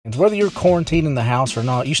Whether you're quarantined in the house or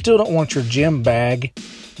not, you still don't want your gym bag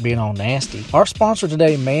being all nasty. Our sponsor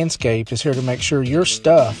today, Manscaped, is here to make sure your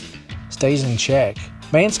stuff stays in check.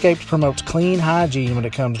 Manscaped promotes clean hygiene when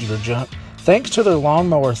it comes to your junk, thanks to their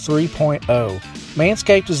Lawnmower 3.0.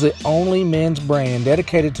 Manscaped is the only men's brand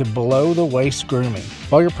dedicated to below-the-waist grooming.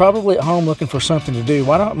 While you're probably at home looking for something to do,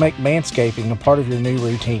 why not make manscaping a part of your new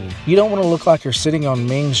routine? You don't want to look like you're sitting on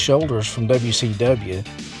Ming's shoulders from WCW,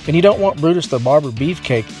 and you don't want Brutus the Barber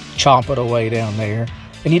Beefcake chomping away down there.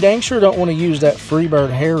 And you dang sure don't want to use that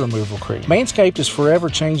Freebird hair removal cream. Manscaped is forever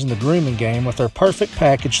changing the grooming game with their Perfect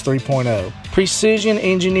Package 3.0. Precision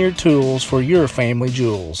engineered tools for your family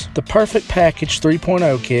jewels. The Perfect Package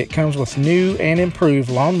 3.0 kit comes with new and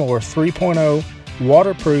improved Lawnmower 3.0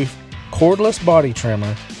 waterproof cordless body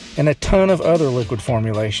trimmer and a ton of other liquid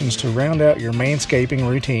formulations to round out your manscaping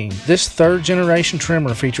routine. This third-generation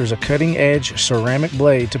trimmer features a cutting-edge ceramic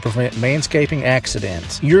blade to prevent manscaping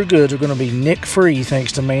accidents. Your goods are going to be nick-free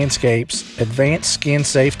thanks to Manscaped's advanced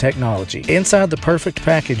skin-safe technology. Inside the Perfect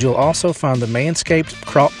Package, you'll also find the Manscaped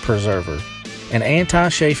Crop Preserver, an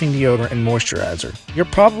anti-chafing deodorant and moisturizer. You're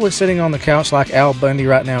probably sitting on the couch like Al Bundy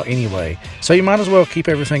right now anyway, so you might as well keep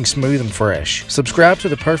everything smooth and fresh. Subscribe to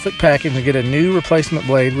the Perfect Package and get a new replacement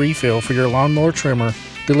blade refill for your lawnmower trimmer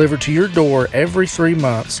delivered to your door every 3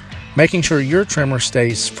 months, making sure your trimmer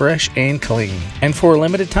stays fresh and clean. And for a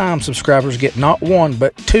limited time, subscribers get not one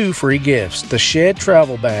but 2 free gifts: the Shed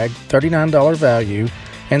Travel Bag, $39 value,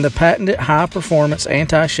 and the patented high-performance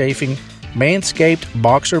anti-chafing Manscaped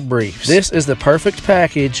Boxer Briefs. This is the perfect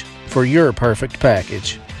package for your perfect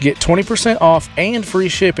package. Get 20% off and free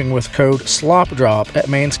shipping with code SLOPDROP at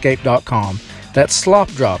manscaped.com. That's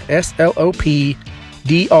SLOPDROP,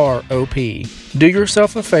 SLOPDROP. Do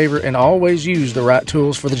yourself a favor and always use the right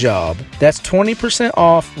tools for the job. That's 20%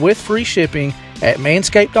 off with free shipping at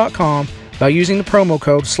manscaped.com by using the promo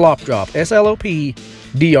code SLOPDROP,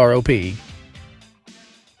 SLOPDROP.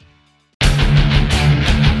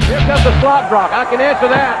 Here comes the slop drop. I can answer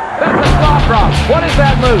that. That's a slop drop. What is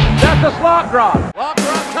that move? That's a slop drop. Slop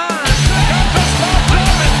drop time. That's a slop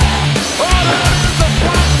drop. Oh, that is a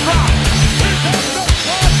slop drop. Here comes the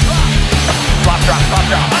slop drop. Slop drop,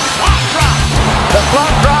 slop drop. A slop drop. The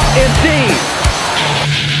slop drop indeed.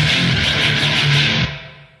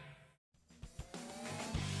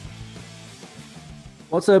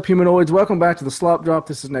 What's up, humanoids? Welcome back to the Slop Drop.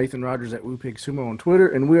 This is Nathan Rogers at WooPig Sumo on Twitter,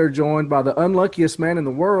 and we are joined by the unluckiest man in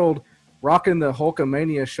the world, rocking the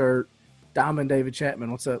Hulkamania shirt, Diamond David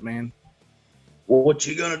Chapman. What's up, man? Well, what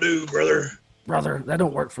you gonna do, brother? Brother, that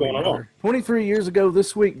don't work for me, brother. 23 years ago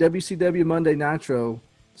this week, WCW Monday Nitro,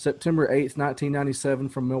 September 8th, 1997,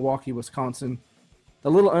 from Milwaukee, Wisconsin. A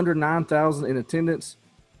little under 9,000 in attendance.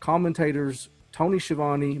 Commentators Tony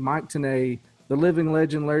Schiavone, Mike Tenay, the living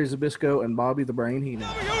legend Larry Zbyszko, and Bobby the Brain Heenan.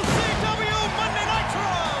 WCW Monday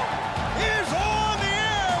Nitro is on the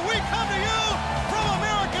air. We come to you from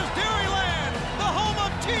America's Dairyland, the home of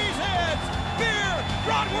Cheeseheads, beer,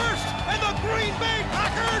 bratwurst, and the Green Bay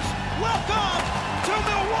Packers. Welcome to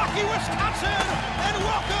Milwaukee, Wisconsin, and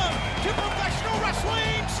welcome to professional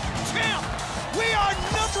wrestling's champ. We are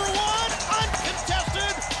number one,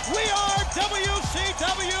 uncontested. We are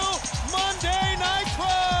WCW Monday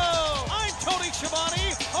Nitro. Tony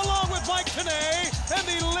Schiavone, along with Mike Tenay, and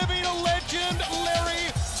the living legend Larry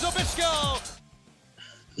Zbyszko.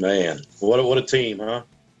 Man, what a team, huh?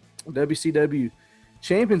 WCW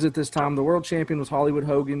champions at this time. The world champion was Hollywood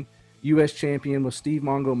Hogan. U.S. champion was Steve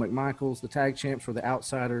Mongo McMichaels. The tag champs were the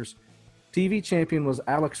Outsiders. TV champion was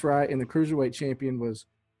Alex Wright, and the cruiserweight champion was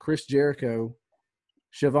Chris Jericho.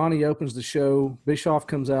 Schiavone opens the show. Bischoff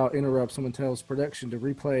comes out, interrupts him, and tells production to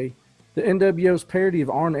replay the NWO's parody of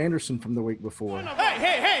Arn Anderson from the week before.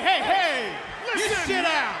 Hey! You sit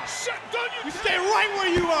down. You stay right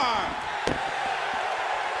where you are.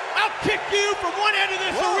 I'll kick you from one end of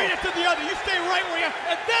this arena to the other. You stay right where you are,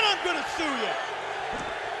 and then I'm going to sue you.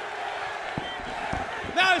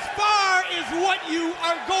 Now, as far as what you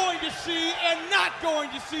are going to see and not going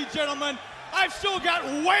to see, gentlemen, I've still got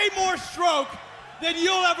way more stroke than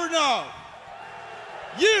you'll ever know.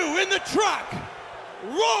 You in the truck.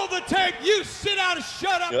 Roll the tape. You sit down and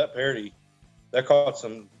shut up. That parody, that caught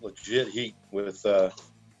some legit heat with,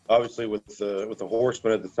 obviously with the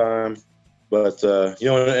Horsemen at the time, but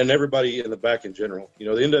and everybody in the back in general. The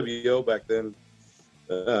NWO back then,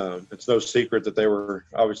 it's no secret that they were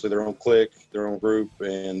obviously their own clique, their own group,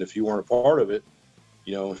 and if you weren't a part of it,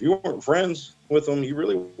 if you weren't friends with them, you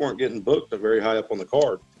really weren't getting booked very high up on the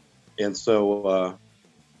card, and so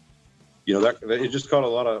that it just caught a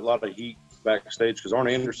lot of heat backstage because Arn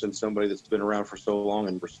Anderson's somebody that's been around for so long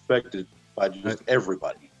and respected by just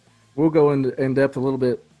everybody. We'll go into in depth a little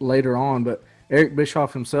bit later on, but Eric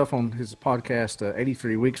Bischoff himself on his podcast,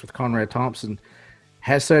 83 Weeks with Conrad Thompson,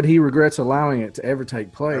 has said he regrets allowing it to ever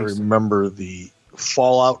take place. I remember the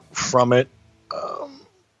fallout from it.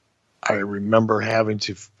 I remember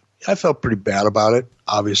I felt pretty bad about it,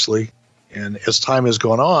 obviously. And as time has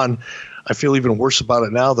gone on, I feel even worse about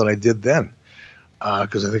it now than I did then.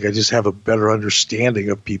 Because I think I just have a better understanding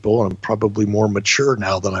of people, and I'm probably more mature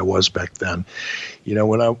now than I was back then. You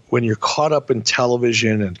know, when you're caught up in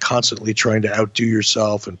television and constantly trying to outdo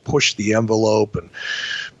yourself and push the envelope and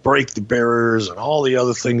break the barriers and all the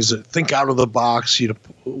other things that think out of the box, you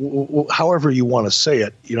know, however you want to say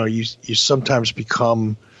it, you know, you sometimes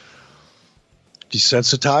become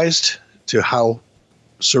desensitized to how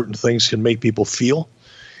certain things can make people feel.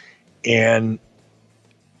 And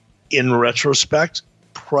in retrospect,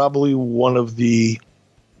 probably one of the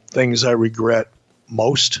things I regret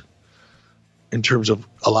most in terms of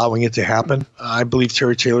allowing it to happen. I believe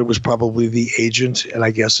Terry Taylor was probably the agent, and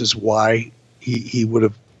I guess is why he would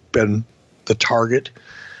have been the target.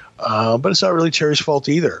 But it's not really Terry's fault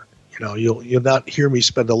either. You know, you'll not hear me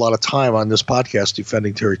spend a lot of time on this podcast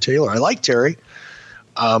defending Terry Taylor. I like Terry,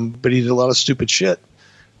 but he did a lot of stupid shit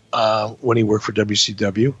when he worked for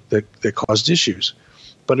WCW that caused issues.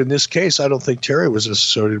 But in this case, I don't think Terry was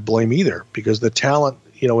necessarily to blame either, because the talent,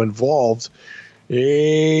 you know, involved,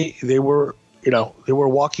 they were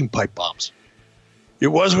walking pipe bombs. It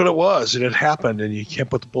was what it was, and it happened, and you can't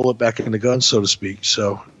put the bullet back in the gun, so to speak.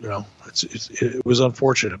 So, you know, it was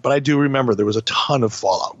unfortunate. But I do remember there was a ton of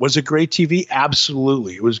fallout. Was it great TV?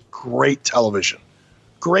 Absolutely. It was great television.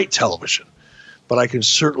 Great television. But I can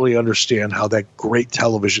certainly understand how that great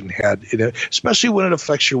television had, especially when it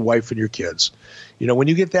affects your wife and your kids. You know, when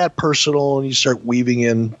you get that personal and you start weaving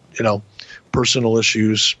in, you know, personal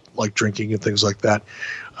issues like drinking and things like that,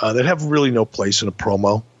 that have really no place in a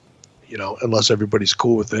promo, you know, unless everybody's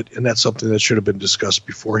cool with it. And that's something that should have been discussed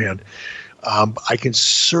beforehand. I can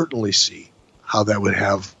certainly see how that would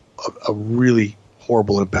have a really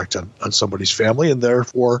horrible impact on somebody's family and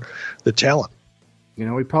therefore the talent. You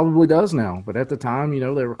know, he probably does now. But at the time, you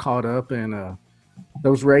know, they were caught up in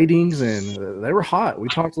those ratings, and they were hot. We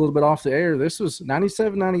talked a little bit off the air. This was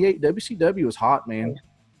 97, 98. WCW was hot, man.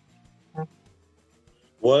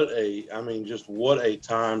 What a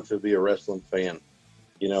time to be a wrestling fan.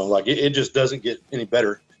 You know, like it just doesn't get any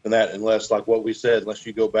better than that unless, like what we said, unless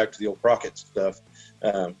you go back to the old Crockett stuff.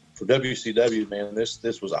 For WCW, man,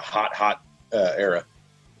 this was a hot era.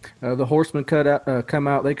 The Horsemen come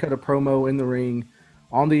out. They cut a promo in the ring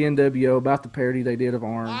on the NWO about the parody they did of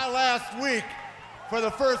Arn. I last week, for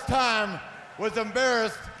the first time, was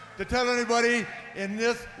embarrassed to tell anybody in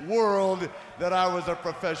this world that I was a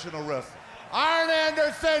professional wrestler. Arn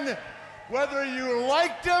Anderson, whether you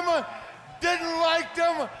liked him, didn't like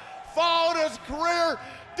him, followed his career,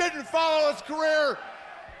 didn't follow his career,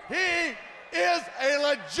 he is a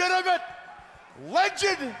legitimate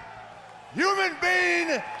legend, human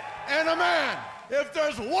being, and a man. If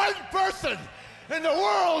there's one person in the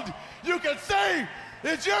world you can say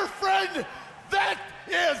is your friend, that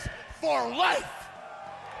is for life.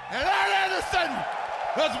 And Arn Anderson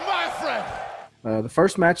is my friend. The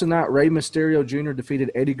first match of the night, Rey Mysterio Jr.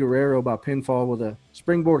 defeated Eddie Guerrero by pinfall with a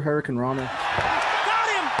springboard Hurricane Rana. Got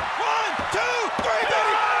him! 1, 2, 3, go!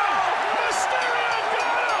 Mysterio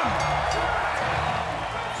got him!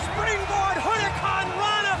 Springboard Hurricane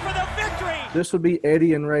Rana for the victory! This would be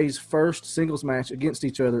Eddie and Rey's first singles match against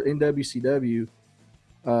each other in WCW.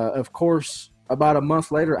 Of course, about a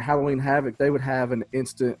month later at Halloween Havoc, they would have an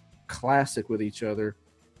instant classic with each other.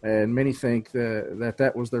 And many think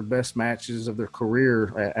that was their best matches of their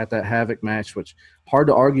career at that Havoc match, which hard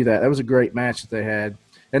to argue that. That was a great match that they had,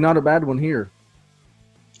 and not a bad one here.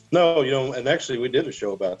 No, you know, and actually we did a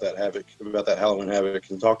show about that Halloween Havoc,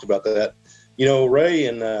 and talked about that. You know, Ray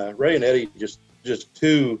and Eddie, just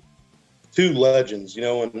two legends, you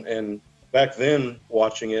know, and back then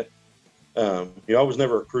watching it, you know, I was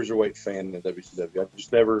never a cruiserweight fan in WCW. I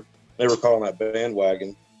just never caught on that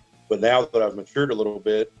bandwagon. But now that I've matured a little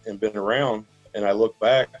bit and been around, and I look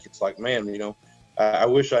back, it's like, man, you know, I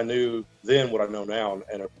wish I knew then what I know now,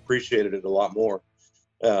 and appreciated it a lot more.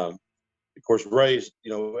 Of course, Ray's, you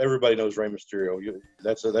know, everybody knows Rey Mysterio.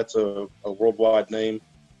 That's a worldwide name.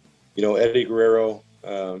 You know, Eddie Guerrero,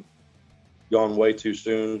 gone way too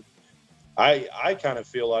soon. I kind of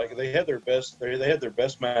feel like they had their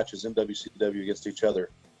best matches in WCW against each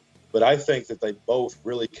other. But I think that they both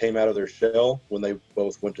really came out of their shell when they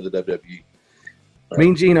both went to the WWE.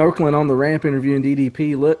 Mean Gene Okerlund on the ramp interviewing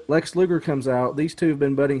DDP. Lex Luger comes out. These two have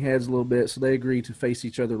been butting heads a little bit, so they agree to face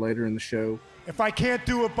each other later in the show. If I can't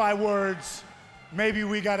do it by words, maybe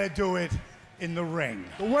we got to do it in the ring.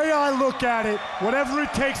 The way I look at it, whatever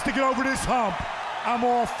it takes to get over this hump, I'm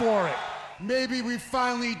all for it. Maybe we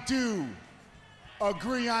finally do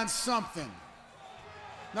agree on something.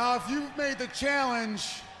 Now, if you've made the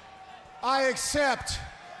challenge, I accept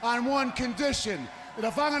on one condition, that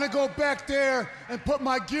if I'm gonna go back there and put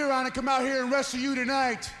my gear on and come out here and wrestle you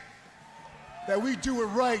tonight, that we do it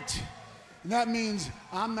right. And that means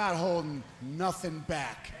I'm not holding nothing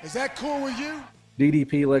back. Is that cool with you?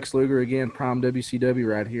 DDP Lex Luger again, Prime WCW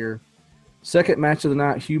right here. Second match of the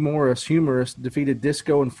night, Humorous defeated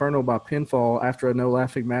Disco Inferno by pinfall after a No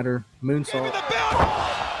Laughing Matter moonsault. Give me the belt!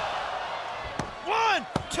 1,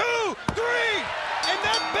 2, 3, and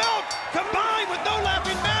that belt combined with No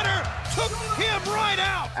Laughing Matter took him right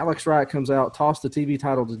out. Alex Wright comes out, tossed the TV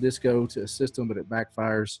title to Disco to assist him, but it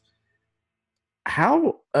backfires.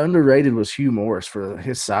 How underrated was Hugh Morris for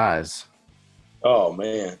his size? Oh,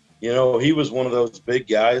 man. You know, he was one of those big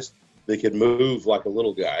guys that could move like a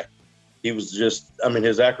little guy. He was just, I mean,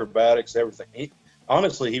 his acrobatics, everything.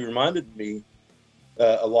 Honestly, he reminded me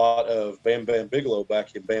a lot of Bam Bam Bigelow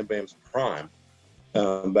back in Bam Bam's prime,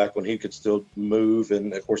 back when he could still move.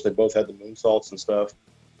 And, of course, they both had the moonsaults and stuff.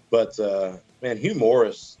 But, man, Hugh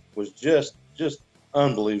Morris was just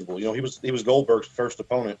unbelievable. You know, he was Goldberg's first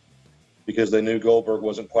opponent because they knew Goldberg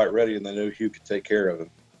wasn't quite ready and they knew Hugh could take care of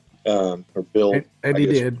him. Or Bill. And he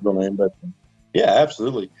did. But, yeah,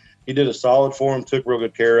 absolutely. He did a solid for him, took real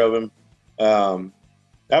good care of him.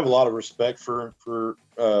 I have a lot of respect for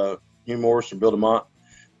Hugh Morris or Bill DeMott.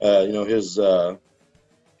 You know, his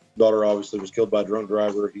daughter obviously was killed by a drunk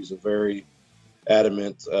driver. He's a very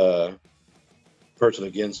adamant person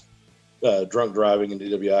against drunk driving and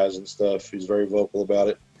DWIs and stuff. He's very vocal about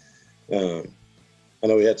it. I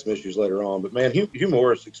know he had some issues later on, but man, Hugh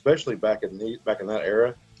Morris, especially back in that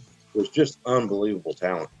era, was just unbelievable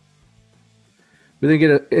talent. We then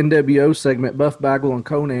get an NWO segment. Buff Bagwell and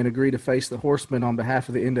Conan agree to face the Horsemen on behalf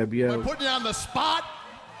of the NWO. I'm putting you on the spot.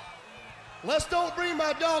 Let's don't bring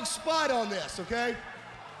my dog Spot on this, okay?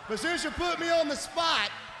 But since you put me on the spot,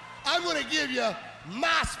 I'm going to give you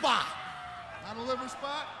my spot. My delivery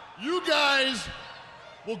spot? You guys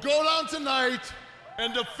will go down tonight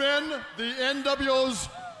and defend the NWO's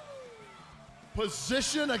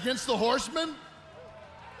position against the Horsemen.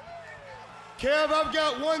 Kev, I've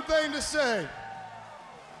got one thing to say.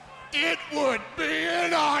 It would be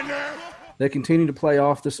an honor. They continue to play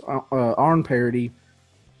off this Arn parody.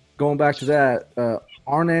 Going back to that,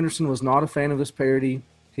 Arn Anderson was not a fan of this parody.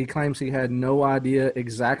 He claims he had no idea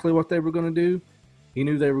exactly what they were going to do. He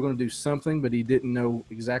knew they were going to do something, but he didn't know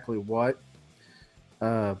exactly what.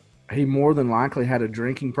 He more than likely had a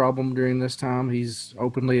drinking problem during this time. He's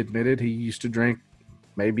openly admitted he used to drink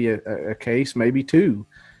maybe a case, maybe two,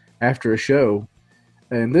 after a show.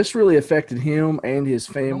 And this really affected him and his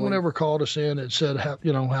family. No one ever called us in and said,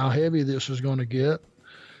 how heavy this was going to get.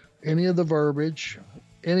 Any of the verbiage,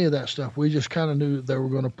 any of that stuff. We just kind of knew they were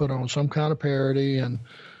going to put on some kind of parody and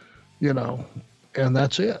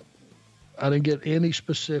that's it. I didn't get any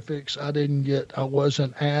specifics. I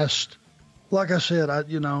wasn't asked. Like I said,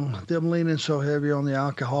 them leaning so heavy on the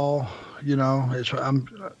alcohol,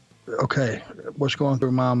 okay, what's going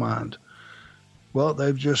through my mind? Well,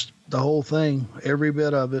 the whole thing, every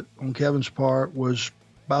bit of it on Kevin's part was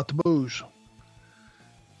about the booze.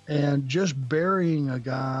 And just burying a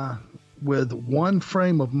guy with one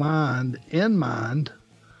frame of mind in mind,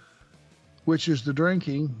 which is the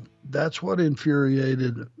drinking, that's what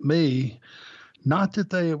infuriated me. Not that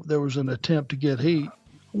there was an attempt to get heat.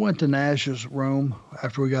 I went to Nash's room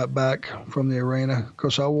after we got back from the arena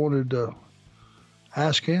because I wanted to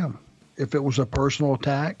ask him if it was a personal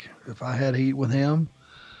attack, if I had heat with him,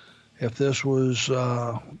 if this was,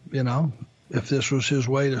 if this was his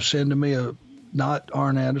way to send to me not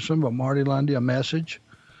Arn Anderson, but Marty Lundy, a message,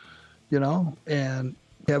 and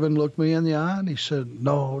Kevin looked me in the eye and he said,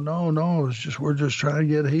 no, we're just trying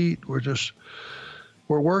to get heat.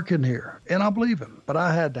 We're working here. And I believe him, but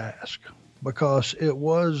I had to ask because it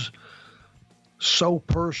was so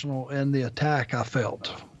personal in the attack I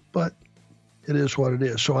felt, but it is what it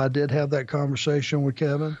is. So I did have that conversation with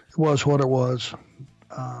Kevin. It was what it was.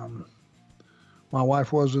 My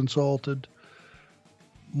wife was insulted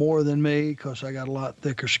more than me because I got a lot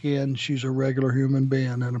thicker skin. She's a regular human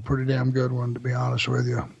being and a pretty damn good one, to be honest with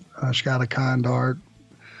you. She's got a kind heart.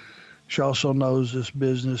 She also knows this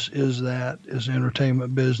business is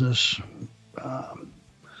entertainment business.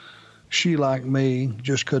 She, like me,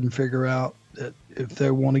 just couldn't figure out that if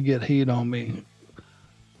they want to get heat on me,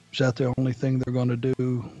 is that the only thing they're going to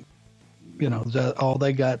do? Is that all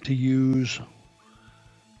they got to use,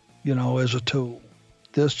 as a tool?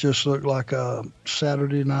 this just looked like a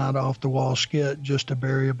Saturday night off-the-wall skit just to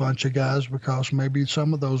bury a bunch of guys, because maybe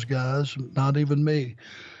some of those guys, not even me,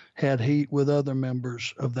 had heat with other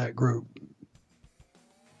members of that group,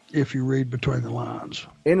 if you read between the lines.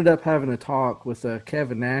 Ended up having a talk with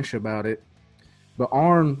Kevin Nash about it, but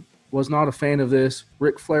Arn was not a fan of this.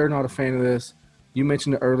 Ric Flair, not a fan of this. You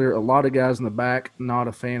mentioned it earlier. A lot of guys in the back, not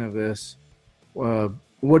a fan of this.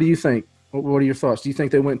 What do you think? What are your thoughts? Do you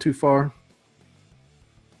think they went too far?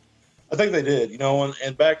 I think they did,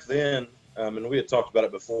 and back then, and we had talked about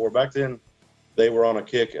it before, back then they were on a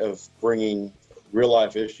kick of bringing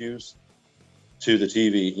real-life issues to the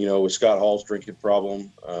TV, with Scott Hall's drinking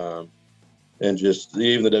problem, and just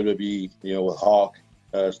even the WWE, with Hawk,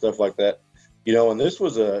 stuff like that, and this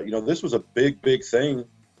was a big, big thing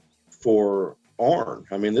for Arn.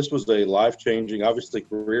 I mean, this was a life-changing, obviously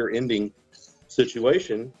career-ending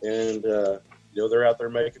situation, and, they're out there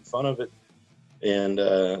making fun of it. And,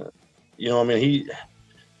 he,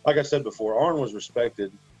 like I said before, Arn was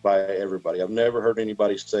respected by everybody. I've never heard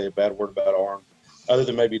anybody say a bad word about Arn, other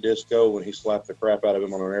than maybe Disco when he slapped the crap out of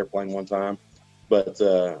him on an airplane one time. But,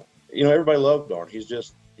 everybody loved Arn. He's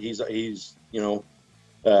kind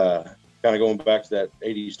of going back to that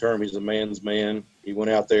 80s term, he's a man's man. He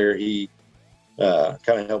went out there, he kind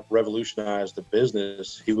of helped revolutionize the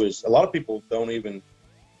business. A lot of people don't even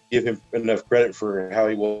give him enough credit for how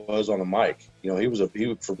he was on the mic. He was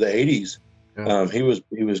for the 80s.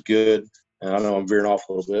 He was good. And I know I'm veering off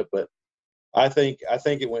a little bit, but I think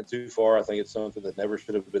it went too far. I think it's something that never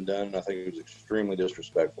should have been done. I think it was extremely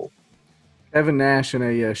disrespectful. Kevin Nash in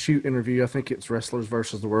a shoot interview, I think it's Wrestlers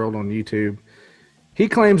versus the World on YouTube, he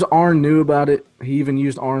claims Arn knew about it. He even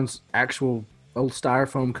used Arn's actual old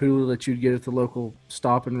styrofoam cooler that you'd get at the local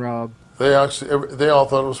Stop and Rob. They all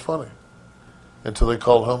thought it was funny until they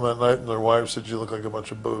called home that night and their wife said, "You look like a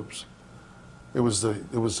bunch of boobs." It was the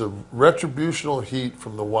retributional heat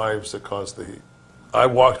from the wives that caused the heat. I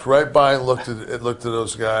walked right by and looked at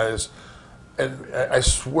those guys, and I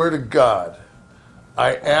swear to God,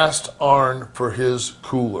 I asked Arn for his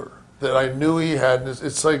cooler that I knew he had.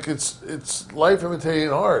 It's like it's life imitating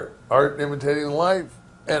art imitating life.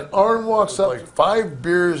 And Arn walks up, like 5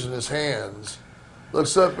 beers in his hands,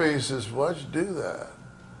 looks up at me and he says, "Why'd you do that?"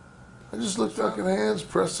 I just looked fucking hands,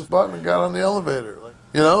 pressed the button, and got on the elevator.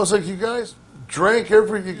 It's like you guys drank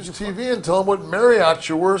every TV and tell them what Marriott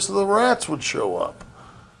you were so the rats would show up.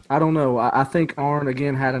 I don't know. I think Arn,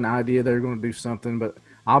 again, had an idea they were going to do something, but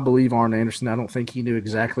I believe Arn Anderson. I don't think he knew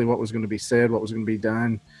exactly what was going to be said, what was going to be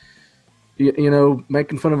done.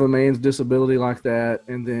 Making fun of a man's disability like that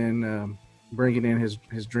and then bringing in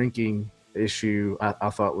his drinking issue, I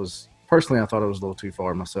thought it was a little too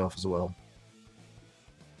far myself as well.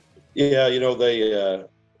 Yeah,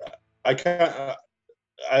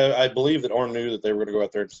 I believe that Arn knew that they were going to go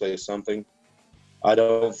out there and say something. I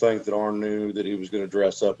don't think that Arn knew that he was going to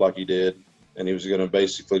dress up like he did, and he was going to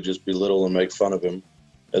basically just belittle and make fun of him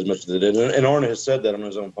as much as they did. And Arn has said that on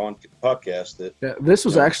his own podcast. That this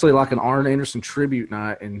was actually like an Arn Anderson tribute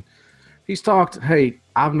night, and he's talked, hey,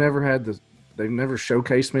 I've never had they've never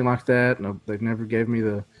showcased me like that. No, they've never gave me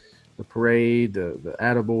the parade, the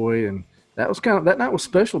attaboy, and that night was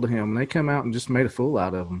special to him, and they come out and just made a fool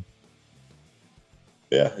out of him.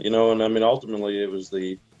 Yeah, and I mean, ultimately it was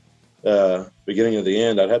the beginning of the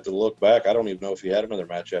end. I'd have to look back. I don't even know if he had another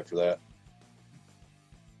match after that.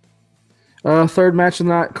 Third match of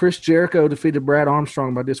the night, Chris Jericho defeated Brad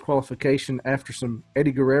Armstrong by disqualification after some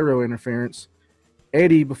Eddie Guerrero interference.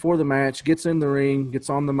 Eddie, before the match, gets in the ring, gets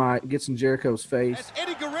on the mic, gets in Jericho's face. As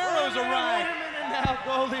Eddie Guerrero's arrived. Wait a minute now,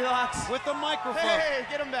 Goldilocks. With the microphone. Hey,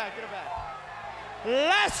 get him back,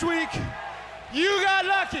 Last week, you got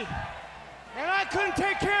lucky. And I couldn't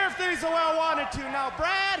take care of things the way I wanted to. Now,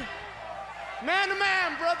 Brad, man to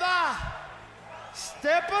man, brother,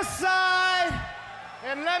 step aside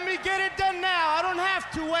and let me get it done now. I don't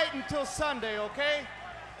have to wait until Sunday, okay?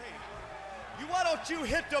 Hey, why don't you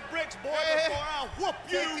hit the bricks, boy, before I whoop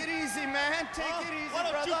you? Take it easy, man. Take it easy,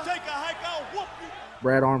 brother. Why don't you take a hike? I'll whoop you.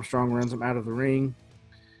 Brad Armstrong runs him out of the ring.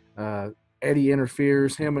 Eddie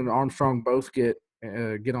interferes. Him and Armstrong both get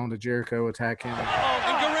on to Jericho, attack him.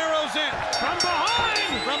 And Guerrero's in.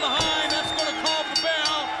 From behind, that's going to call the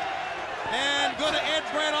bell. And going to end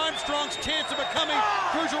Brad Armstrong's chance of becoming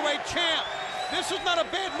Cruiserweight champ. This is not a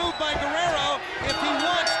bad move by Guerrero if he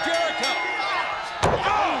wants Jericho.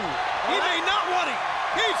 Oh! He may not want it.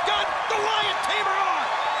 He's got the lion tamer on.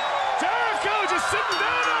 Jericho just sitting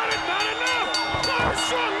down on it. Not enough.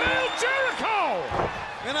 Armstrong nailed Jericho.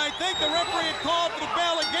 And I think the referee had called for the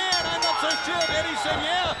bell again. I'm not so sure if Eddie said,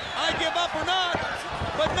 yeah, I give up or not.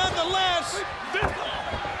 But nonetheless, they're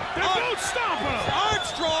both stomping him.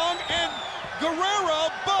 Armstrong and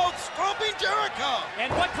Guerrero both stomping Jericho.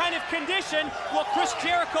 And what kind of condition will Chris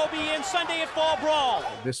Jericho be in Sunday at Fall Brawl?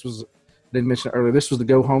 This was, didn't mention it earlier, this was the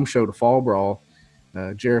go-home show to Fall Brawl.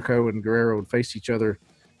 Jericho and Guerrero would face each other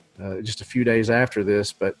just a few days after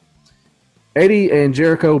this. But Eddie and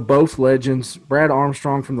Jericho, both legends. Brad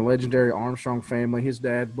Armstrong from the legendary Armstrong family. His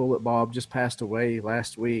dad, Bullet Bob, just passed away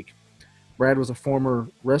last week. Brad was a former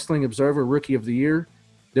Wrestling Observer Rookie of the Year,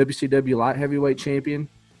 WCW Light Heavyweight Champion.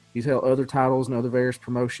 He's held other titles and other various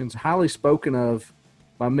promotions. Highly spoken of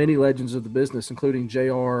by many legends of the business, including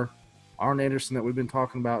JR, Arn Anderson that we've been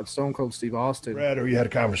talking about, and Stone Cold Steve Austin. Brad, or you had a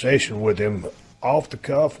conversation with him off the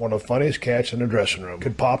cuff, one of the funniest cats in the dressing room.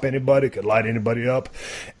 Could pop anybody, could light anybody up.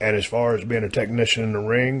 And as far as being a technician in the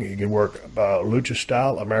ring, he could work lucha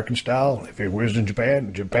style, American style. If he was in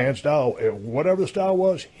Japan style, whatever the style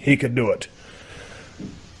was, he could do it.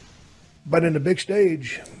 But in the big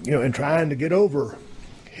stage, in trying to get over,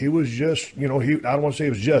 he was just, I don't want to say he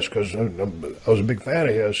was just, because I was a big fan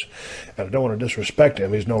of his, and I don't want to disrespect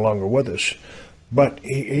him. He's no longer with us. But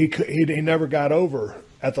he never got over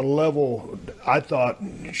at the level I thought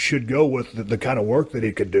should go with the kind of work that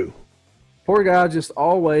he could do. Poor guy, just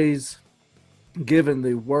always given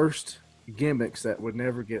the worst gimmicks that would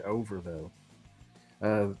never get over, though.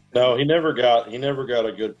 No, he never got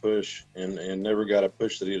a good push, and never got a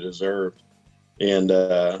push that he deserved. And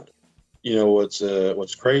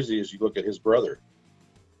what's crazy is you look at his brother,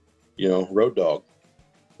 Road Dogg,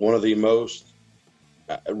 one of the most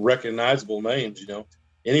recognizable names.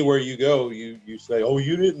 Anywhere you go, you say, "Oh,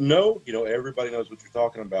 you didn't know?" Everybody knows what you're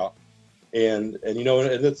talking about. And at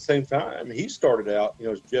the same time, he started out,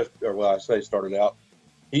 as Jeff, or well, I say started out.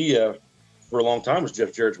 He for a long time was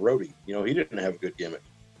Jeff Jarrett's roadie. He didn't have a good gimmick,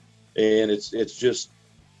 and it's just,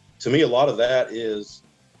 to me, a lot of that is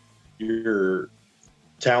your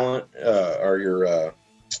talent or your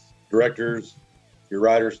directors, your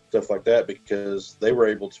writers, stuff like that, because they were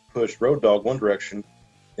able to push Road Dogg one direction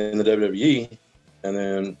in the WWE. And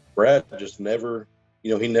then Brad just never,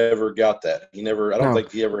 he never got that. I don't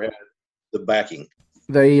think he ever had the backing.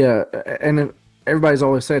 They and everybody's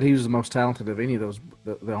always said he was the most talented of any of those,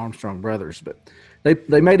 the Armstrong brothers. But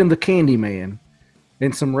they made him the Candy Man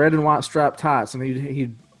in some red and white striped tights, and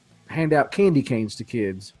he'd hand out candy canes to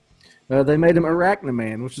kids. They made him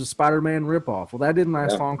Arachnaman, which is a Spider-Man ripoff. Well, that didn't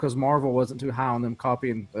last long because Marvel wasn't too high on them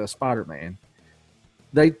copying Spider-Man.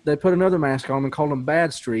 They put another mask on him and called him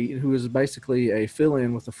Bad Street, who is basically a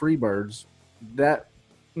fill-in with the Freebirds. That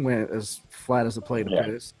went as flat as a plate of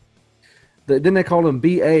piss. Then they called him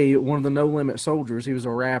B.A., one of the No Limit Soldiers. He was a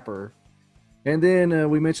rapper. And then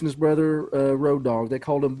we mentioned his brother, Road Dogg. They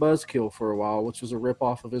called him Buzzkill for a while, which was a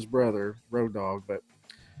ripoff of his brother, Road Dogg. But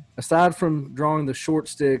aside from drawing the short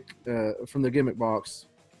stick from the gimmick box,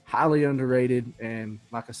 highly underrated, and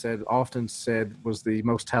like I said, often said was the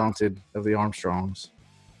most talented of the Armstrongs.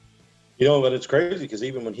 But it's crazy because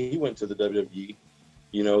even when he went to the WWE,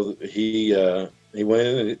 he went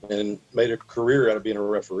in and made a career out of being a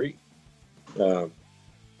referee. So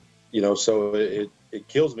it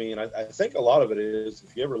kills me, and I think a lot of it is,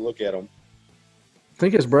 if you ever look at him, I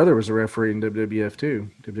think his brother was a referee in WWF too.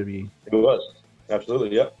 WWE. It was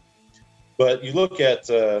absolutely, yep. But you look at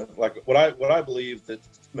like what I believe that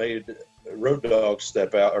made Road Dogg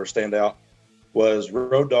stand out was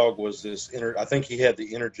Road Dogg was this I think he had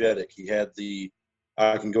the energetic. He had the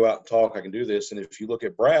I can go out and talk. I can do this. And if you look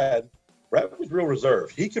at Brad was real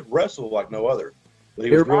reserved. He could wrestle like no other. But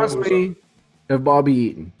he reminds me of Bobby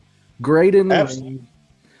Eaton. Great in the ring.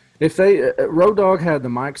 If Road Dogg had the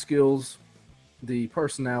mic skills, the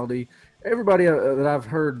personality. Everybody that I've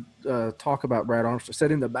heard talk about Brad Armstrong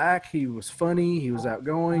said in the back he was funny, he was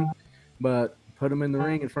outgoing, but put him in the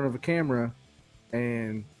ring in front of a camera,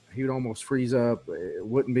 and he would almost freeze up. It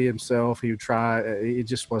wouldn't be himself. He would try. It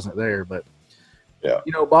just wasn't there. But yeah,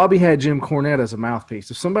 Bobby had Jim Cornette as a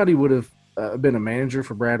mouthpiece. If somebody would have been a manager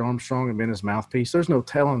for Brad Armstrong and been his mouthpiece, there's no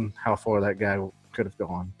telling how far that guy could have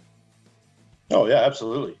gone. Oh yeah,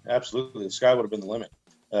 absolutely. The sky would have been the limit.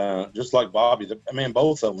 Just like Bobby,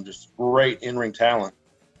 both of them just great in-ring talent,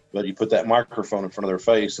 but you put that microphone in front of their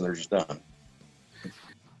face and they're just done.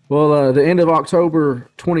 Well, the end of October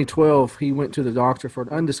 2012, he went to the doctor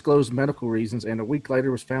for undisclosed medical reasons, and a week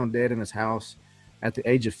later was found dead in his house at the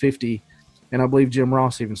age of 50. And I believe Jim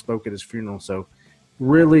Ross even spoke at his funeral. So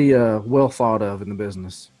really well thought of in the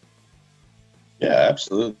business. Yeah,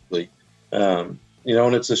 absolutely. And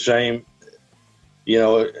it's a shame,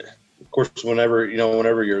 of course, whenever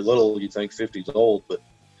you're little, you think 50's old, but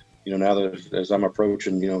now that as I'm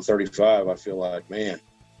approaching, 35, I feel like, man,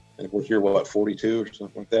 and of course you're 42 or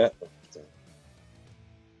something like that.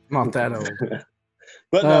 Not that old.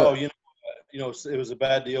 But no, it was a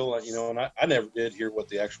bad deal. And I never did hear what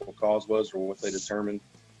the actual cause was or what they determined.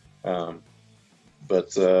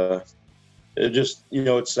 But it just,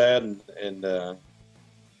 it's sad and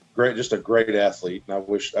great, just a great athlete. And I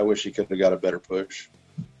wish he could have got a better push.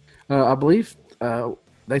 I believe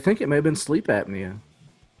they think it may have been sleep apnea.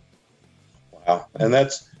 Wow. And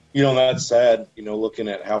that's sad, looking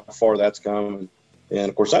at how far that's come. And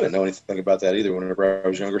of course, I didn't know anything about that either whenever I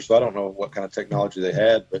was younger. So I don't know what kind of technology they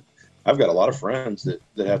had, but I've got a lot of friends that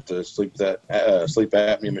have to sleep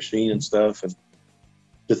apnea machine and stuff. And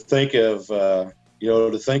to think of,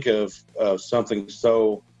 something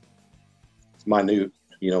so minute,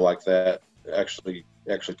 like that, actually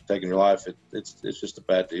taking your life, it's just a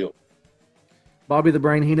bad deal. Bobby the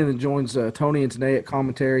Brain Heenan joins Tony and Tenay at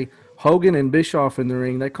commentary. Hogan and Bischoff in the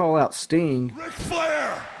ring. They call out Sting. Ric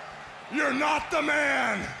Flair, you're not the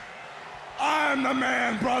man. I'm the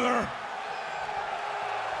man, brother.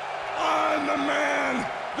 I'm the man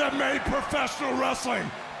that made professional wrestling.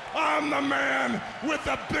 I'm the man with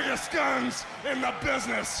the biggest guns in the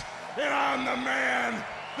business. And I'm the man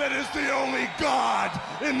that is the only God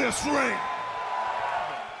in this ring.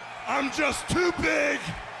 I'm just too big,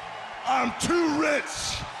 I'm too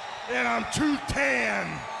rich, and I'm too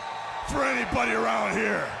tan for anybody around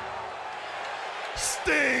here.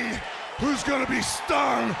 Sting, who's gonna be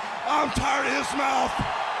stung. I'm tired of his mouth.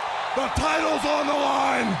 The title's on the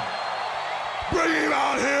line. Bring him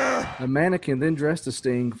out here. A mannequin then dressed as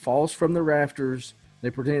Sting falls from the rafters. They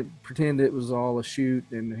pretend it was all a shoot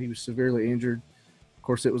and he was severely injured. Of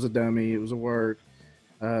course, it was a dummy. It was a work.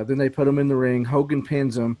 Then they put him in the ring. Hogan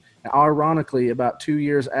pins him. And ironically, about 2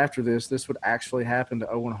 years after this would actually happen to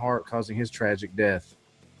Owen Hart, causing his tragic death.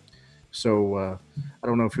 So I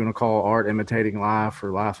don't know if you want to call art imitating life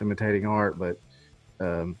or life imitating art, but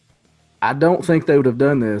I don't think they would have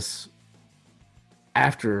done this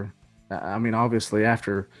after. Obviously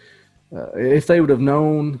after. If they would have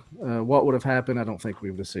known what would have happened, I don't think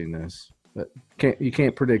we would have seen this. But you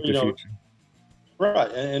can't predict the future.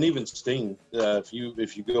 Right, and even Sting, if you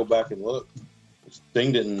go back and look,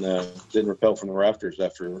 Sting didn't repel from the rafters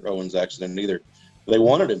after Owen's accident either. They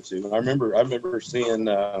wanted him to. I remember seeing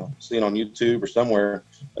on YouTube or somewhere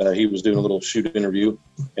he was doing a little shoot interview,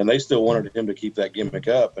 and they still wanted him to keep that gimmick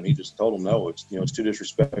up, and he just told them no, it's too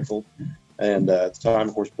disrespectful. And at the time,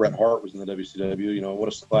 of course, Bret Hart was in the WCW. What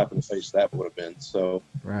a slap in the face that would have been. So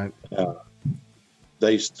right,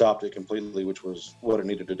 they stopped it completely, which was what it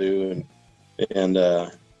needed to do, and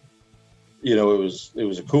it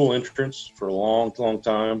was a cool entrance for a long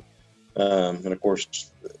time, and of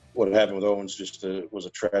course, what happened with Owens just was a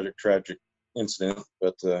tragic incident.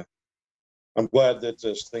 But I'm glad that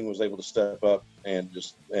Sting was able to step up and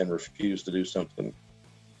refuse to do something.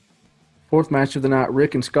 Fourth match of the night: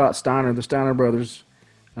 Rick and Scott Steiner, the Steiner brothers,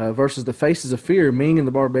 versus the Faces of Fear. Ming and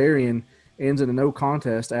the Barbarian ends in a no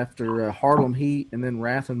contest after Harlem Heat and then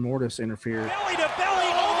Wrath and Mortis interfere. Belly to belly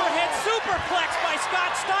overhead superplex by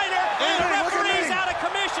Scott Steiner, and the referee's out of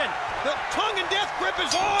commission. The tongue and death grip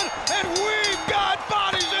is on, and we've got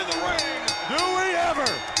bodies in the ring. Do we ever?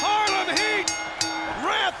 Harlem Heat,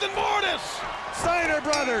 Wrath and Mortis. Steiner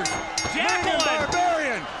brothers, Ming and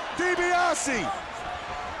Barbarian, DiBiase.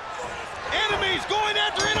 Enemies going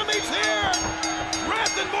after enemies here.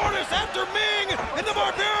 Wrath and Mortis after Ming and the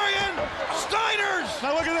Barbarian. Steiners.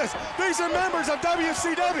 Now look at this. These are members of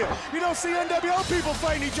WCW. You don't see NWO people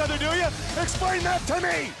fighting each other, do you? Explain that to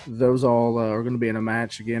me. Those all are going to be in a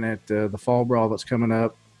match again at the Fall Brawl that's coming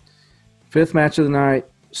up. Fifth match of the night: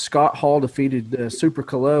 Scott Hall defeated Super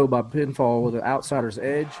Calo by pinfall with an outsider's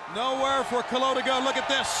edge. Nowhere for Calo to go. Look at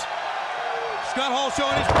this. Scott Hall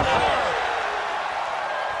showing his power.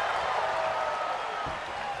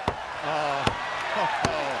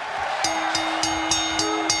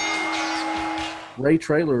 Ray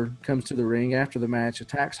Traylor comes to the ring after the match,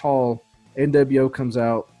 attacks Hall. NWO comes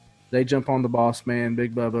out. They jump on the Boss Man,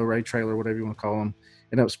 Big Bubba, Ray Traylor, whatever you want to call him,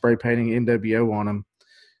 end up spray painting NWO on him.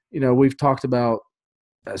 We've talked about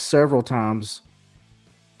several times.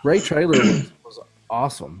 Ray Traylor was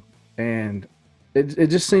awesome, and it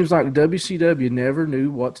just seems like WCW never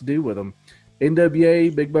knew what to do with him.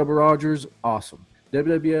 NWA, Big Bubba Rogers, awesome.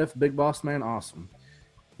 WWF, Big Boss Man, awesome.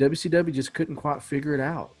 WCW just couldn't quite figure it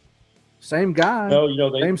out. Same guy,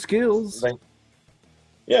 same skills. They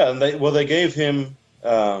gave him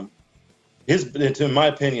in my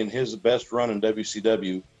opinion, his best run in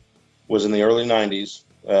WCW was in the early 90s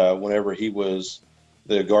whenever he was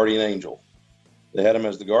the Guardian Angel. They had him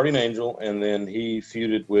as the Guardian Angel, and then he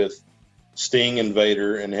feuded with Sting and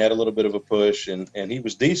Vader and had a little bit of a push, and he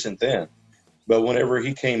was decent then. But whenever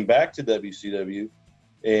he came back to WCW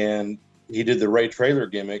and he did the Ray Traylor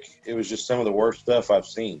gimmick. It was just some of the worst stuff I've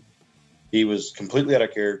seen. He was completely out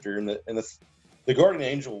of character, and the Guardian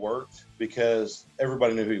Angel worked because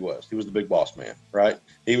everybody knew who he was. He was the big boss man, right?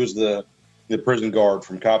 He was the prison guard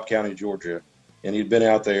from Cobb County, Georgia, and he'd been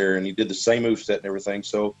out there, and he did the same moveset and everything.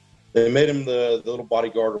 So they made him the little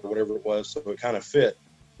bodyguard or whatever it was, so it kind of fit.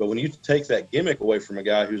 But when you take that gimmick away from a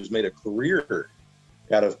guy who's made a career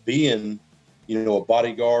out of being, a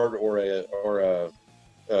bodyguard or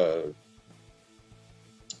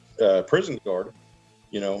a prison guard,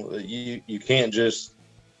 you can't just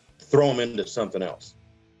throw him into something else.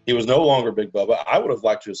 He was no longer Big Bubba. I would have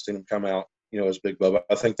liked to have seen him come out, as Big Bubba.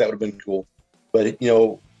 I think that would have been cool. But,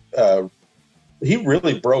 he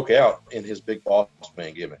really broke out in his Big Boss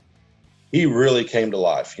Man gimmick. He really came to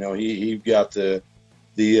life. He got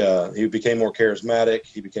he became more charismatic.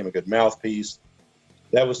 He became a good mouthpiece.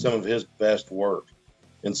 That was some of his best work.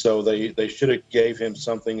 And so they should have gave him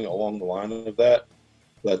something along the line of that.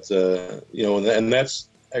 But, and that's,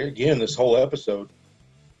 again, this whole episode,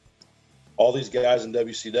 all these guys in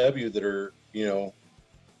WCW that are,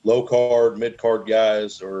 low card, mid card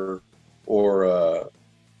guys or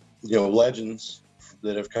legends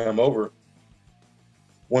that have come over,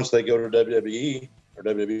 once they go to WWE or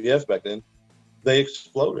WWF back then, they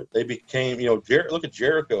exploded. They became, look at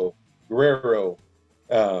Jericho, Guerrero,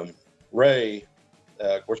 Ray,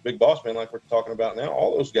 of course, Big Boss Man, like we're talking about now.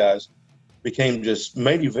 All those guys became just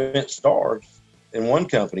main event stars in one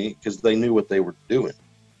company because they knew what they were doing.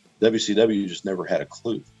 WCW just never had a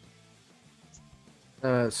clue.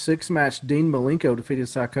 Six-match Dean Malenko defeated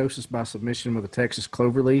Psychosis by submission with a Texas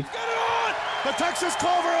Cloverleaf. Got it on! The Texas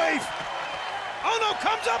Cloverleaf! Oh no,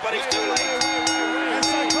 comes up, but he's too late! And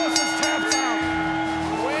Psychosis taps out.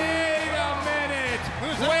 Wait a minute!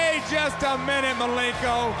 Wait just a minute,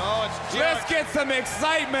 Malenko. Oh, it's Jack. Let's get some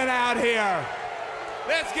excitement out here.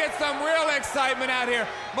 Let's get some real excitement out here.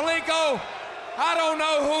 Malenko, I don't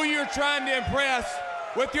know who you're trying to impress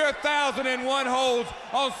with your 1,001 holds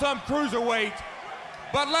on some cruiserweight.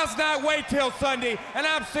 But let's not wait till Sunday. And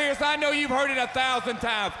I'm serious, I know you've heard it 1,000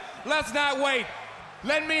 times. Let's not wait.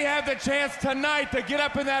 Let me have the chance tonight to get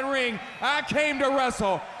up in that ring. I came to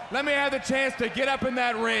wrestle. Let me have the chance to get up in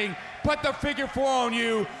that ring, put the figure 4 on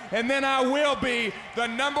you, and then I will be the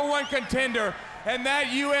 #1 contender. And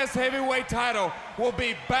that U.S. heavyweight title will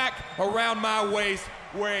be back around my waist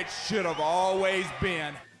where it should have always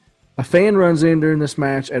been. A fan runs in during this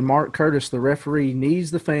match, and Mark Curtis, the referee, knees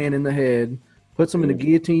the fan in the head, puts him in a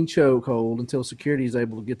guillotine chokehold until security is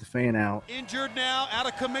able to get the fan out. Injured now, out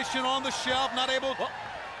of commission on the shelf, not able.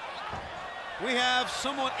 We have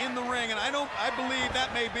someone in the ring, and I believe that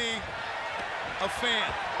may be a fan.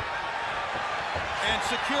 And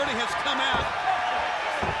security has come out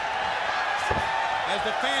as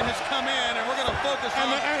the fan has come in, and we're going to focus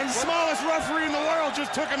on. And the smallest referee in the world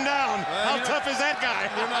just took him down. How tough is that guy?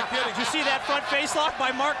 You're not kidding. Did you see that front face lock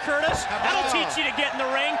by Mark Curtis? That'll teach you to get in the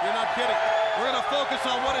ring. You're not kidding. We're going to focus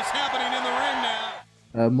on what is happening in the ring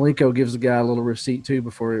now. Malenko gives the guy a little receipt, too,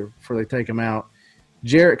 before they take him out.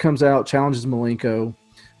 Jarrett comes out, challenges Malenko.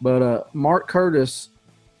 But Mark Curtis,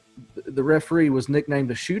 the referee, was nicknamed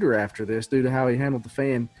the Shooter after this due to how he handled the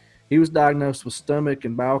fan. He was diagnosed with stomach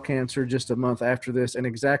and bowel cancer just a month after this, and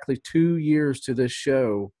exactly 2 years to this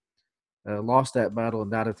show, lost that battle and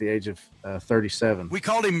died at the age of 37. We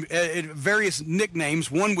called him various nicknames.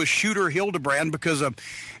 One was Shooter Hildebrand because a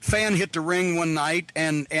fan hit the ring one night,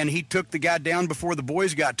 and he took the guy down before the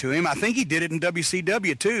boys got to him. I think he did it in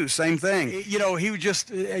WCW, too. Same thing. He was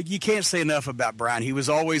just you can't say enough about Brian. He was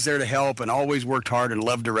always there to help and always worked hard and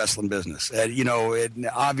loved the wrestling business.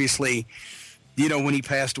 Obviously, when he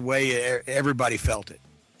passed away, everybody felt it.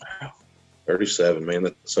 37, man,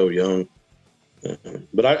 that's so young.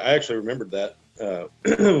 But I actually remembered that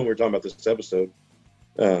when we were talking about this episode.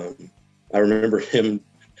 I remember him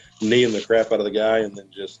kneeing the crap out of the guy and then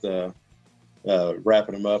just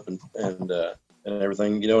wrapping him up and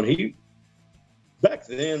everything. And he back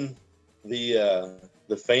then the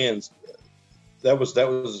fans that was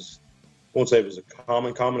I won't say it was a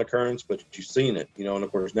common occurrence, but you've seen it, and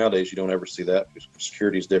of course nowadays you don't ever see that because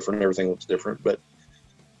security is different, everything looks different. But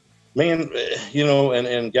man,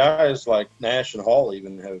 and guys like Nash and Hall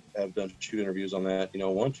even have done shoot interviews on that.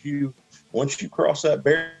 Once you cross that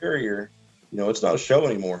barrier, it's not a show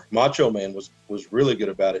anymore. Macho Man was really good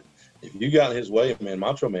about it. If you got in his way, man,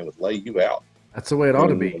 Macho Man would lay you out. That's the way it ought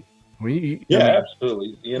to be.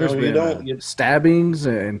 Absolutely. Stabbings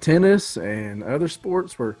and tennis and other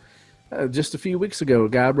sports where just a few weeks ago, a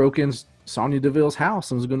guy broke in Sonya Deville's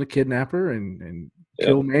house and was going to kidnap her and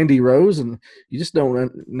kill Mandy Rose, and you just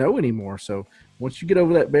don't know anymore. So once you get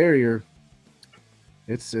over that barrier,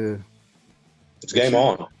 it's It's game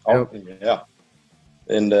on. Yep. Yeah.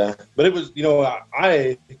 And but it was,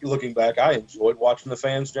 I looking back, I enjoyed watching the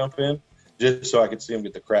fans jump in just so I could see them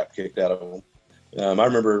get the crap kicked out of them. I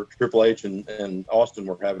remember Triple H and Austin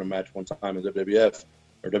were having a match one time in WWF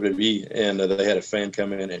or WWE, and they had a fan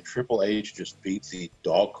come in, and Triple H just beat the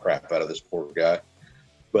dog crap out of this poor guy.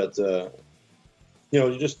 But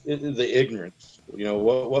just the ignorance.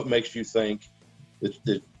 What makes you think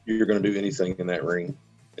that you're going to do anything in that ring?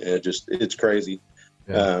 It's crazy.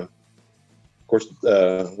 Yeah. Of course,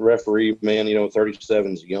 referee, man,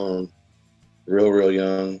 37 is young, real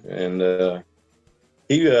young, and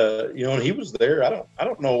he, and he was there. I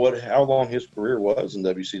don't know how long his career was in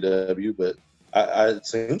WCW, but it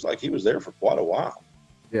seems like he was there for quite a while.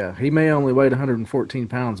 Yeah, he may only weighed 114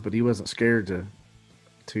 pounds, but he wasn't scared to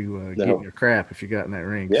get in your crap if you got in that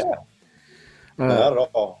ring. Yeah, not at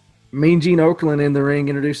all. Mean Gene Okerlund in the ring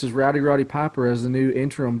introduces Roddy Piper as the new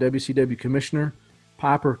interim WCW commissioner.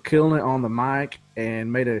 Piper killing it on the mic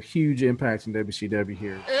and made a huge impact in WCW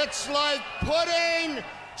here. It's like putting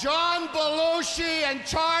John Belushi in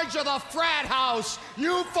charge of the frat house.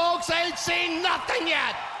 You folks ain't seen nothing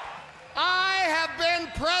yet. I have been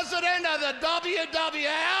president of the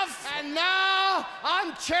WWF, and now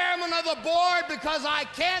I'm chairman of the board because I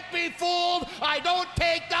can't be fooled. I don't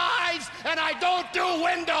take dives, and I don't do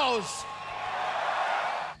windows.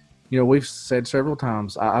 We've said several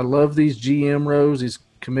times, I love these GM roles, these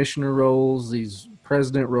commissioner roles, these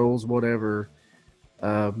president roles, whatever.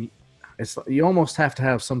 You almost have to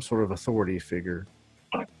have some sort of authority figure.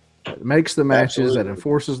 It makes the matches, that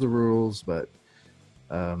enforces the rules, but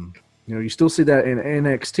you still see that in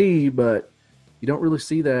NXT, but you don't really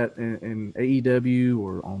see that in AEW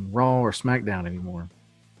or on Raw or SmackDown anymore.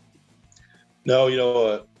 No,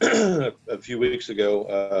 a few weeks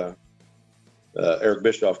ago, Eric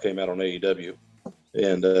Bischoff came out on AEW,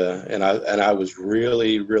 and I was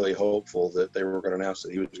really hopeful that they were going to announce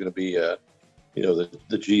that he was going to be the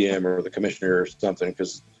GM or the commissioner or something,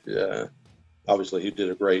 because obviously he did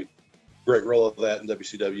a great role of that in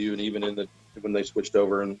WCW, and even when they switched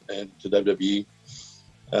over and to WWE.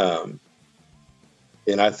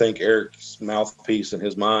 And I think Eric's mouthpiece in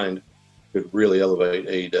his mind could really elevate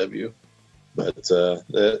AEW, but it's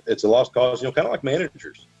a lost cause. Kind of like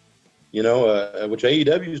managers. Which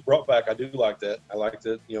AEW's brought back. I do like that. I like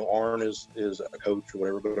that, Arn is a coach or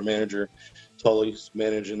whatever, but a manager. Tully's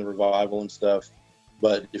managing the Revival and stuff.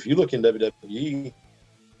 But if you look in WWE,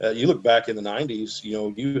 you look back in the 90s,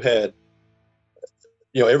 you had,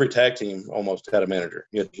 every tag team almost had a manager.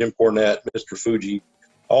 You had Jim Cornette, Mr. Fuji,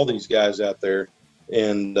 all these guys out there.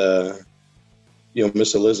 And,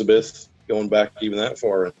 Miss Elizabeth, going back even that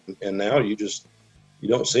far. And now you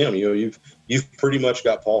don't see them. You've pretty much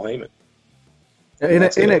got Paul Heyman.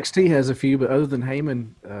 NXT has a few, but other than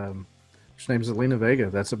Heyman, her name's Zelina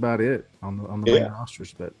Vega. That's about it on the main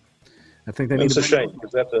rosters. But I think it's a shame,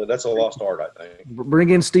 because that's a lost art, I think.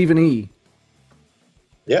 Bring in Stephen E.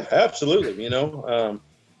 Yeah, absolutely.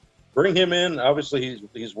 Bring him in. Obviously,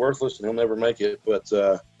 he's worthless and he'll never make it. But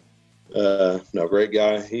no, great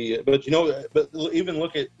guy. But even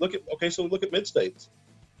look at Mid-States.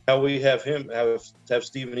 How we have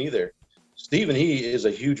Stephen E. there. Stephen E. is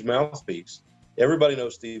a huge mouthpiece. Everybody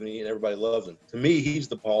knows Stephen E. and everybody loves him. To me, he's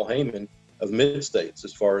the Paul Heyman of Mid-States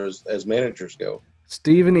as far as managers go.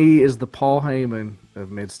 Stephen E. is the Paul Heyman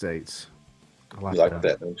of Mid-States. I like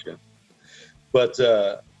that, don't you?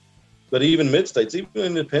 But even Mid-States, even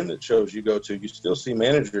independent shows you go to, you still see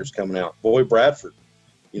managers coming out. Boy Bradford,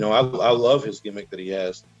 I love his gimmick that he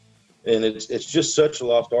has, and it's just such a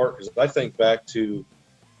lost art, because I think back to,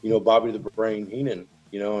 Bobby the Brain Heenan,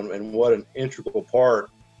 and what an integral part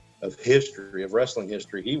of wrestling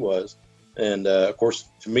history he was. And of course,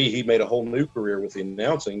 to me, he made a whole new career with the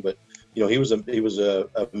announcing. But he was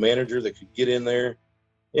a manager that could get in there,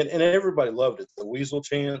 and everybody loved it. The Weasel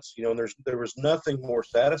chants, and there was nothing more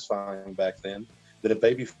satisfying back then than a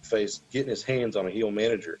babyface getting his hands on a heel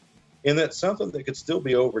manager, and that's something that could still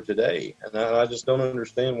be over today. And I just don't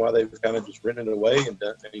understand why they've kind of just written it away and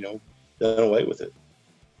done away with it.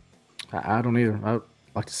 I don't either. I'd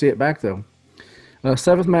like to see it back, though.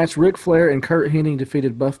 Seventh match, Ric Flair and Kurt Hennig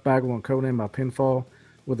defeated Buff Bagwell and Conan by pinfall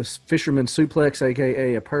with a fisherman suplex,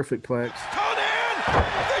 a.k.a. a perfect plex. Conan!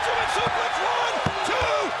 Fisherman suplex, 1, 2,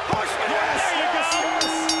 horseman. Yes, there you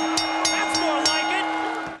go. That's more like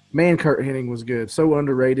it. Man, Kurt Hennig was good. So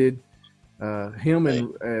underrated. Him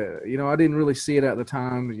and, I didn't really see it at the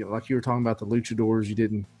time. Like you were talking about the luchadors, you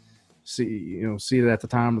didn't see it at the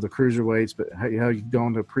time with the cruiserweights, but how you've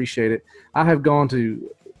gone to appreciate it. I have grown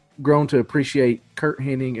to appreciate Kurt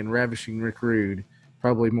Hennig and Ravishing Rick Rude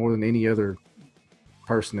probably more than any other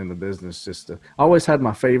person in the business. I always had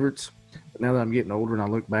my favorites, but now that I'm getting older and I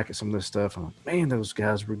look back at some of this stuff, I'm like, man, those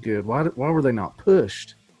guys were good. Why were they not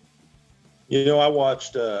pushed? You know, I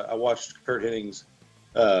watched Kurt Hennig's.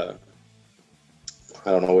 I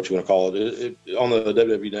don't know what you want to call it. On the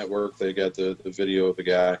WWE Network, they got the video of the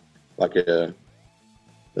guy, like a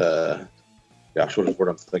gosh, what is the word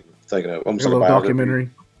I'm thinking of? Almost like a little documentary.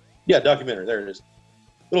 Yeah, documentary. There it is.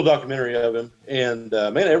 Little documentary of him. And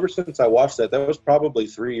man, ever since I watched that was probably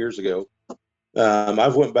 3 years ago.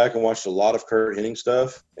 I've went back and watched a lot of Kurt Hennig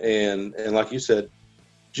stuff, and like you said,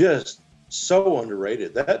 just so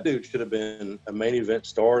underrated. That dude should have been a main event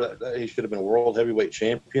star. He should have been a world heavyweight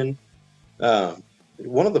champion.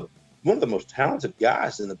 One of the most talented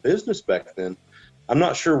guys in the business back then. I'm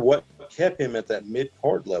not sure what kept him at that mid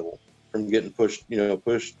card level from getting pushed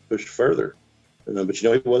further. But he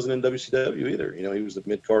wasn't in WCW either. He was the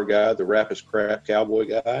mid card guy, the rappest crap cowboy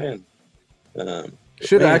guy, and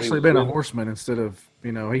should have actually been a horseman instead of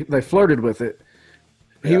they flirted with it.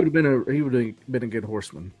 He would have been a good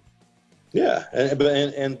horseman. Yeah,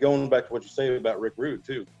 and going back to what you say about Rick Rude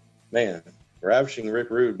too, man, ravishing Rick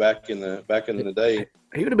Rude back in the day.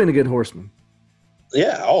 He would have been a good horseman.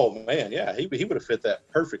 Yeah. Oh man. Yeah. He would have fit that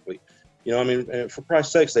perfectly. I mean, for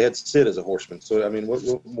Christ's sakes, they had Sid as a horseman. So I mean, what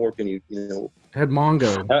more can you had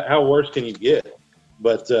Mongo? How worse can you get?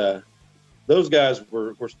 But those guys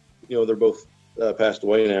were they're both passed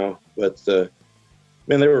away now. But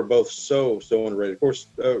man, they were both so underrated. Of course,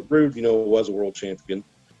 Rude was a world champion.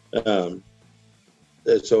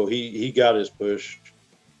 So he got his push.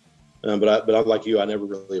 But I like you, I never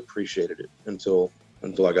really appreciated it until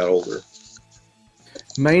I got older.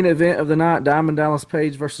 Main event of the night: Diamond Dallas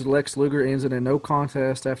Page versus Lex Luger ends in a no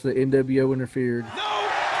contest after the NWO interfered. No.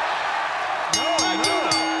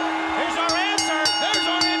 Here's our answer. There's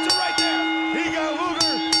our answer right there. He got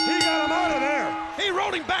Luger. He got him out of there. He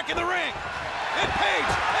rolled him back in the ring. And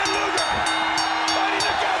Page and Luger fighting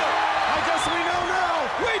together. I guess we know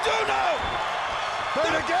now. We do know.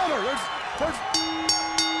 They're together.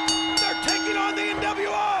 They're taking on the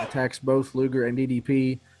NWO. Attacks both Luger and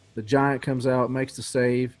DDP. The Giant comes out, makes the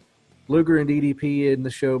save. Luger and DDP end the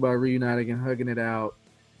show by reuniting and hugging it out.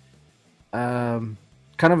 Kind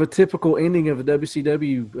of a typical ending of a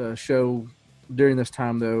WCW show during this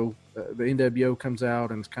time, though. The NWO comes out,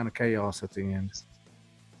 and it's kind of chaos at the end.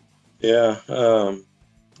 Yeah.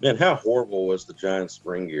 Man, how horrible was the Giants'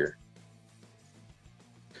 ring gear?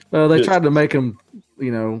 Well, they tried to make him,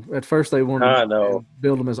 at first they wanted to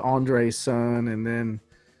build him as Andre's son, and then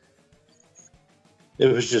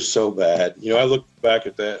it was just so bad. I look back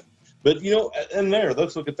at that, but and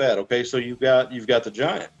let's look at that. Okay, so you've got the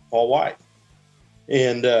Giant, Paul White,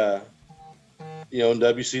 and in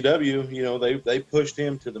WCW, they pushed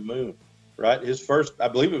him to the moon, right? I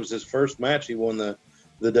believe it was his first match. He won the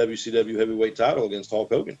WCW heavyweight title against Hulk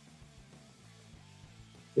Hogan.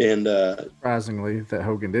 And surprisingly, that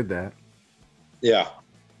Hogan did that. Yeah.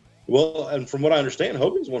 Well, and from what I understand,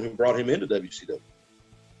 Hogan's the one who brought him into WCW.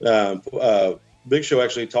 Big Show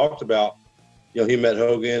actually talked about, he met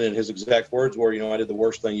Hogan, and his exact words were, I did the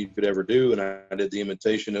worst thing you could ever do, and I did the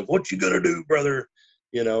imitation of what you gonna do, brother,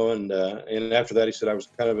 and after that he said I was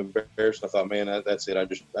kind of embarrassed. I thought, man, that's it. I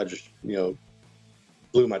just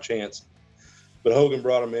blew my chance. But Hogan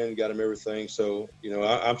brought him in, got him everything. So,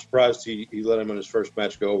 I'm surprised he let him in his first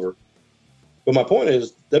match go over. But my point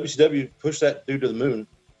is, WCW pushed that dude to the moon,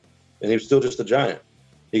 and he was still just a Giant.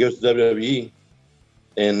 He goes to WWE,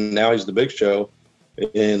 and now he's the Big Show.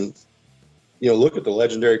 And, look at the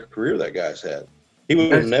legendary career that guy's had. He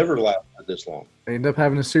would have never lasted this long. They end up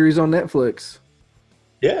having a series on Netflix.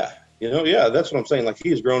 Yeah. That's what I'm saying. Like, he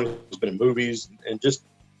has grown. He's been in movies and just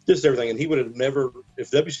everything. And he would have never,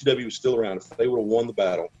 if WCW was still around, if they would have won the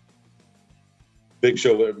battle, Big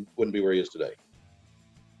Show wouldn't be where he is today.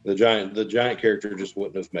 The Giant character just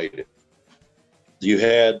wouldn't have made it.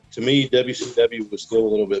 To me, WCW was still a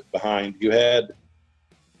little bit behind. You had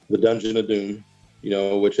the Dungeon of Doom,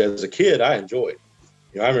 which as a kid I enjoyed.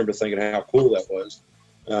 I remember thinking how cool that was.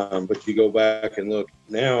 But you go back and look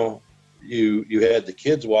now, you had the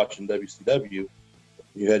kids watching WCW.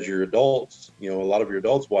 You had your adults, a lot of your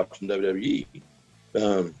adults watching WWE,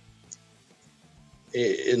 and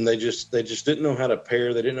they just didn't know how to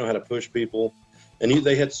pair. They didn't know how to push people, and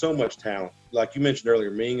they had so much talent. Like you mentioned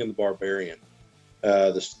earlier, Ming and the Barbarian,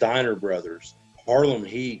 the Steiner brothers, Harlem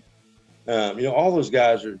Heat. All those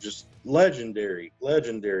guys are just legendary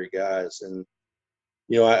guys. And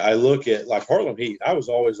I look at like Harlem Heat. I was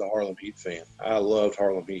always a Harlem Heat fan. I loved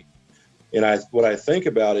Harlem Heat, and what I think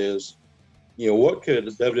about is, what could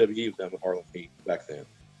WWE have done with Harlem Heat back then?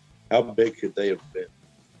 How big could they have been?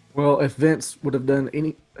 Well, if Vince would have done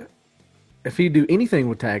if he'd do anything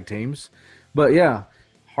with tag teams, but yeah,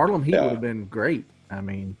 Harlem Heat would have been great. I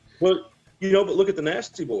mean, well, but look at the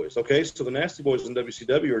Nasty Boys. Okay, so the Nasty Boys in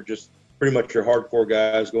WCW are just pretty much your hardcore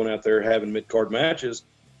guys going out there having mid-card matches.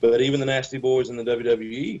 But even the Nasty Boys in the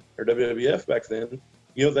WWE or WWF back then,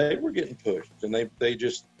 they were getting pushed, and they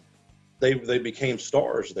became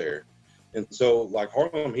stars there. And so, like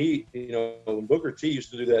Harlem Heat, when Booker T used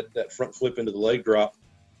to do that front flip into the leg drop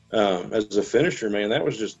as a finisher, man, that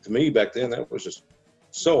was just, to me back then, that was just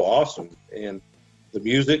so awesome. And the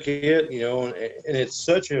music hit, and it's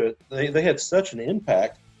they had such an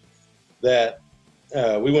impact that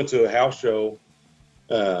we went to a house show.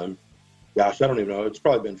 Gosh, I don't even know. It's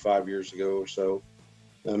probably been 5 years ago or so,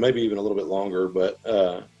 maybe even a little bit longer. But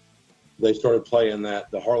they started playing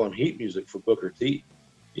the Harlem Heat music for Booker T,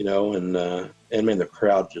 and man, the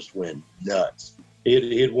crowd just went nuts.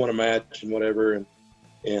 He had won a match and whatever,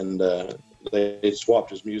 and they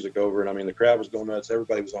swapped his music over, and I mean, the crowd was going nuts.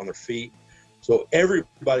 Everybody was on their feet. So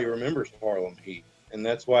everybody remembers Harlem Heat, and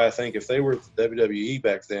that's why I think if they were at the WWE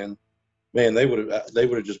back then, man, they would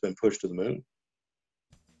have just been pushed to the moon.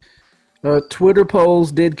 Twitter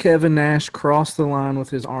polls: did Kevin Nash cross the line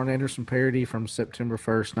with his Arn Anderson parody from September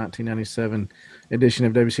 1st, 1997 edition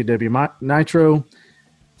of WCW Nitro?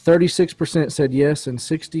 36% said yes, and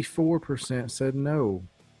 64% said no.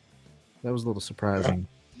 That was a little surprising.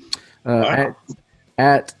 Wow.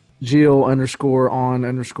 At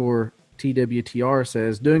Jill_on_TWTR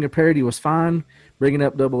says, doing a parody was fine. Bringing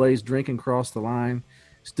up Double A's drinking crossed the line.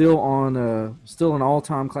 Still an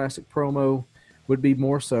all-time classic promo. Would be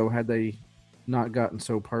more so had they not gotten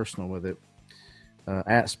so personal with it.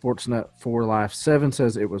 At Sportsnut4Life7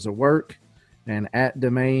 says it was a work. And at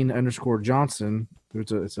Domain_Johnson,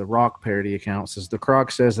 it's a rock parody account, says the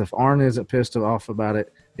Croc says if Arn isn't pissed off about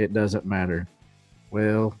it, it doesn't matter.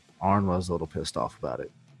 Well, Arn was a little pissed off about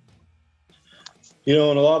it. And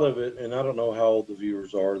a lot of it, and I don't know how old the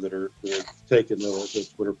viewers are that are taking the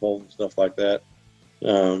Twitter polls and stuff like that.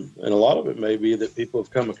 And a lot of it may be that people have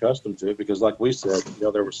come accustomed to it because, like we said,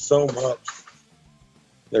 there was so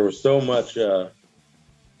much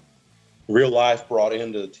real life brought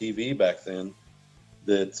into the TV back then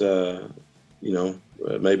that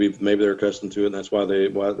maybe they're accustomed to it, and that's why they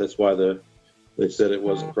said it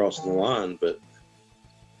wasn't crossing the line. But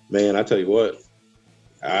man, I tell you what,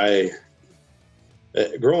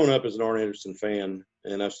 growing up as an Arn Anderson fan,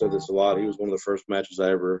 and I've said this a lot, he was one of the first matches I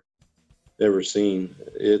ever seen.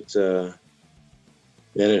 And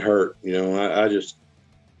it hurt.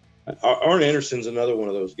 Arn Anderson's another one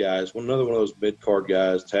of those guys, another one of those mid-card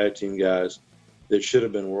guys, tag team guys that should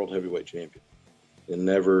have been world heavyweight champion and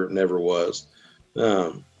never was.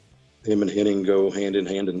 Him and Hennig go hand in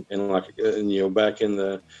hand, and back in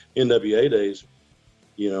the NWA days,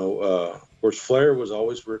 of course, Flair was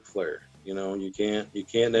always Ric Flair. You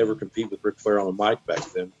can't ever compete with Ric Flair on the mic back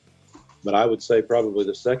then. But I would say probably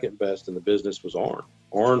the second best in the business was Arn.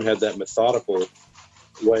 Arn had that methodical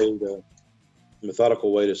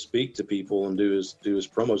way to speak to people and do his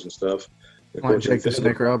promos and stuff. Like Jake the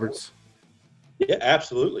Snake Roberts. Yeah,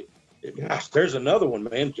 absolutely. Gosh, there's another one,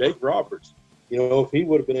 man, Jake Roberts. If he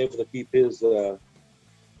would have been able to keep his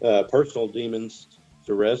personal demons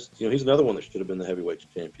to rest, he's another one that should have been the heavyweight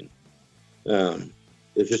champion.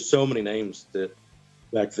 There's just so many names that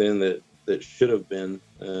back then that should have been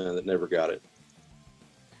that never got it.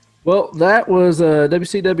 Well, that was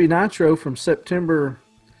WCW Nitro from September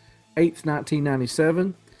 8th,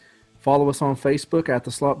 1997. Follow us on Facebook at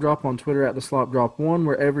The Slop Drop, on Twitter at The Slop Drop 1.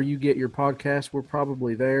 Wherever you get your podcast, we're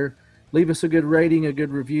probably there. Leave us a good rating, a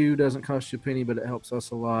good review. Doesn't cost you a penny, but it helps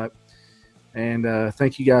us a lot. And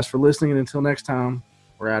thank you guys for listening. And until next time,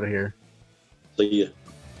 we're out of here. See ya.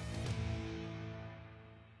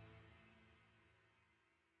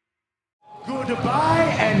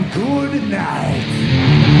 Goodbye and good night.